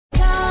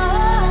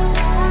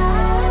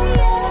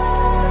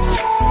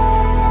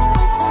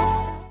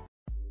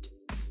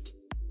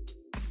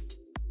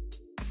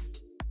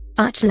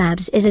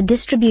ArchLabs is a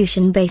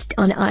distribution based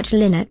on Arch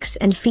Linux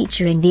and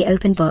featuring the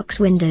Openbox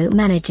window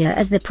manager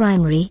as the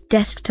primary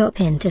desktop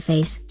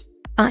interface.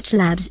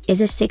 ArchLabs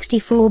is a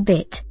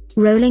 64-bit,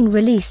 rolling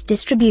release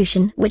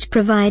distribution which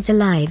provides a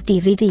live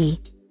DVD.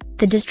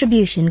 The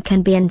distribution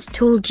can be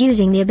installed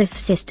using the ABIF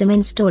system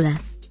installer.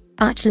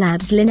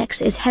 ArchLabs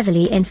Linux is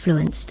heavily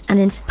influenced and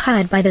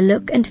inspired by the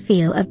look and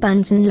feel of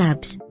Bunsen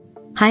Labs.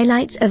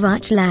 Highlights of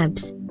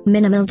ArchLabs: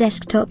 minimal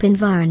desktop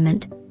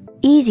environment,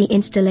 easy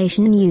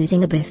installation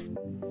using ABIF.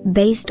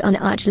 Based on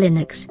Arch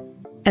Linux.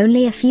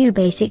 Only a few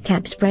basic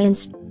apps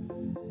pre-installed.